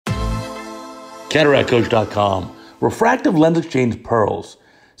CataractCoach.com. Refractive lens exchange pearls.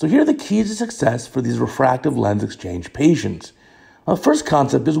 So here are the keys to success for these refractive lens exchange patients. The first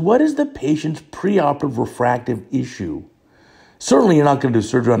concept is, what is the patient's preoperative refractive issue? Certainly you're not going to do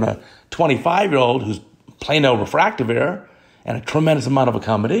surgery on a 25-year-old who's plain old refractive error and a tremendous amount of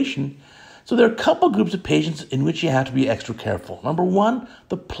accommodation. So there are a couple groups of patients in which you have to be extra careful. Number one,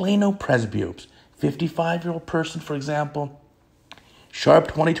 the plano presbyopes. 55-year-old person, for example, sharp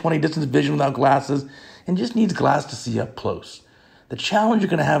 20/20 distance vision without glasses, and just needs glasses to see up close. The challenge you're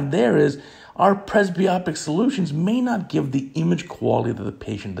going to have there is our presbyopic solutions may not give the image quality that the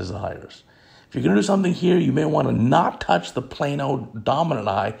patient desires. If you're going to do something here, you may want to not touch the plano dominant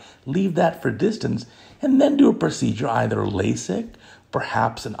eye, leave that for distance, and then do a procedure, either LASIK,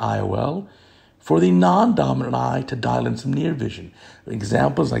 perhaps an IOL, for the non-dominant eye to dial in some near vision.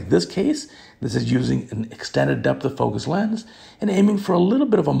 Examples like this case, this is using an extended depth of focus lens and aiming for a little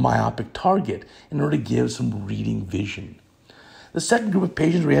bit of a myopic target in order to give some reading vision. The second group of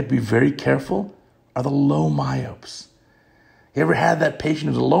patients where you have to be very careful are the low myopes. You ever had that patient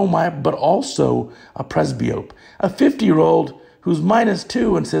who's a low myope but also a presbyope? A 50-year-old who's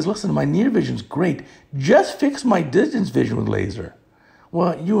 -2 and says, listen, my near vision's great, just fix my distance vision with laser.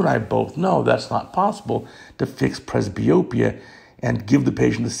 Well, you and I both know that's not possible to fix presbyopia and give the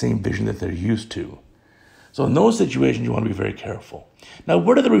patient the same vision that they're used to. So in those situations, you want to be very careful. Now,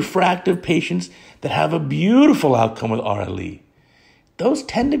 what are the refractive patients that have a beautiful outcome with RLE? Those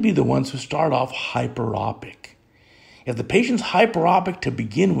tend to be the ones who start off hyperopic. If the patient's hyperopic to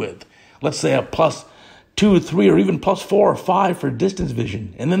begin with, let's say a +2, 3, or even +4 or 5 for distance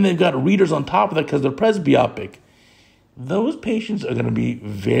vision, and then they've got readers on top of that because they're presbyopic, those patients are going to be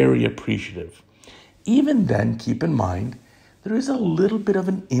very appreciative. Even then, keep in mind, there is a little bit of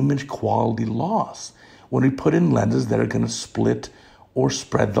an image quality loss when we put in lenses that are going to split or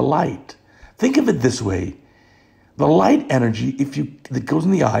spread the light. Think of it this way. The light energy, that goes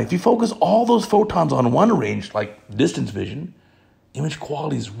in the eye, if you focus all those photons on one range, like distance vision, image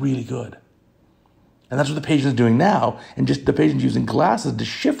quality is really good. And that's what the patient is doing now, and just the patient's using glasses to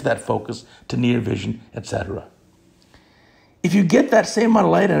shift that focus to near vision, etc. If you get that same amount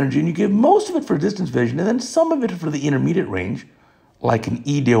of light energy and you give most of it for distance vision and then some of it for the intermediate range, like an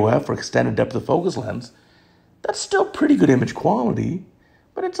EDOF or extended depth of focus lens, that's still pretty good image quality,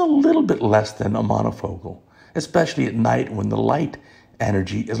 but it's a little bit less than a monofocal, especially at night when the light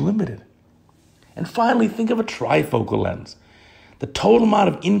energy is limited. And finally, think of a trifocal lens. The total amount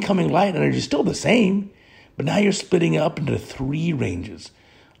of incoming light energy is still the same, but now you're splitting it up into 3 ranges,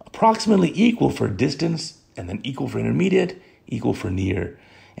 approximately equal for distance and then equal for intermediate, equal for near.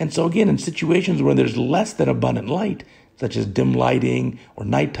 And so again, in situations where there's less than abundant light, such as dim lighting or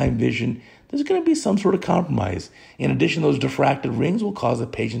nighttime vision, there's going to be some sort of compromise. In addition, those diffracted rings will cause a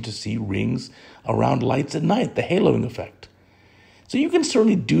patient to see rings around lights at night, the haloing effect. So you can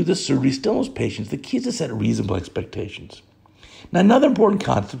certainly do the surgery still in those patients. The key is to set reasonable expectations. Now, another important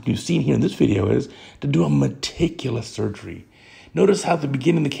concept you've seen here in this video is to do a meticulous surgery. Notice how at the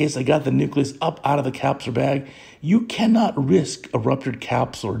beginning of the case, I got the nucleus up out of the capsular bag. You cannot risk a ruptured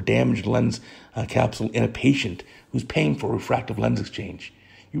capsule or damaged lens capsule in a patient who's paying for refractive lens exchange.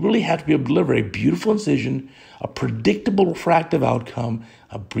 You really have to be able to deliver a beautiful incision, a predictable refractive outcome,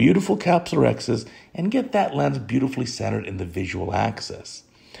 a beautiful capsulorhexis, and get that lens beautifully centered in the visual axis.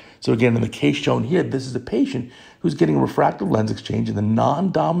 So again, in the case shown here, this is a patient who's getting refractive lens exchange in the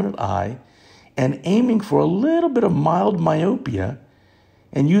non-dominant eye and aiming for a little bit of mild myopia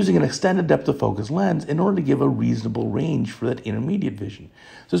and using an extended depth of focus lens in order to give a reasonable range for that intermediate vision.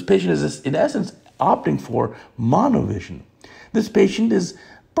 So this patient is, in essence, opting for monovision. This patient is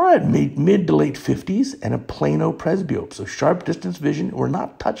probably mid to late 50s and a plano presbyope, so sharp distance vision. We're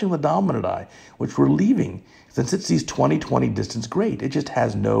not touching the dominant eye, which we're leaving since it sees 20/20 distance great. It just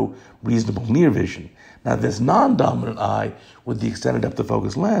has no reasonable near vision. Now, this non-dominant eye with the extended depth of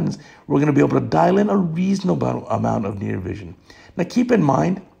focus lens, we're going to be able to dial in a reasonable amount of near vision. Now, keep in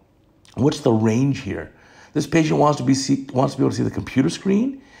mind, what's the range here? This patient wants to be able to see the computer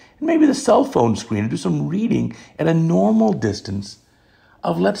screen and maybe the cell phone screen and do some reading at a normal distance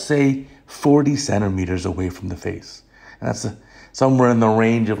of, let's say, 40 centimeters away from the face. And that's somewhere in the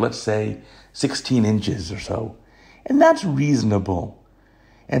range of, let's say, 16 inches or so. And that's reasonable.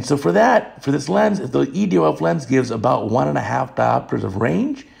 And so for this lens, if the EDOF lens gives about 1.5 diopters of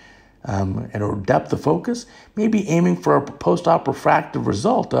range and or depth of focus, maybe aiming for a post-op refractive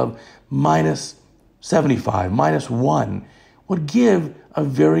result of -75, -1 would give a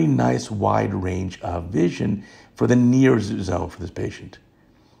very nice wide range of vision for the near zone for this patient.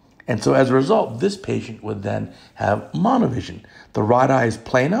 And so as a result, this patient would then have monovision. The right eye is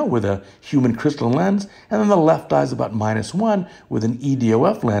planar with a human crystalline lens, and then the left eye is about -1 with an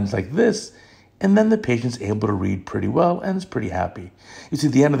EDOF lens like this, and then the patient's able to read pretty well and is pretty happy. You see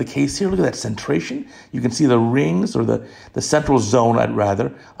the end of the case here, look at that centration. You can see the rings, or the central zone,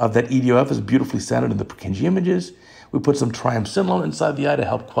 rather, of that EDOF is beautifully centered in the Purkinje images. We put some triamcinolone inside the eye to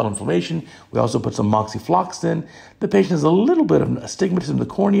help quell inflammation. We also put some moxifloxacin. The patient has a little bit of astigmatism in the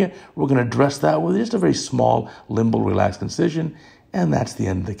cornea. We're going to address that with just a very small limbal relaxed incision, and that's the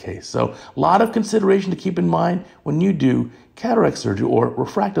end of the case. So a lot of consideration to keep in mind when you do cataract surgery, or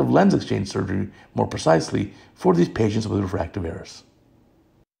refractive lens exchange surgery more precisely, for these patients with refractive errors.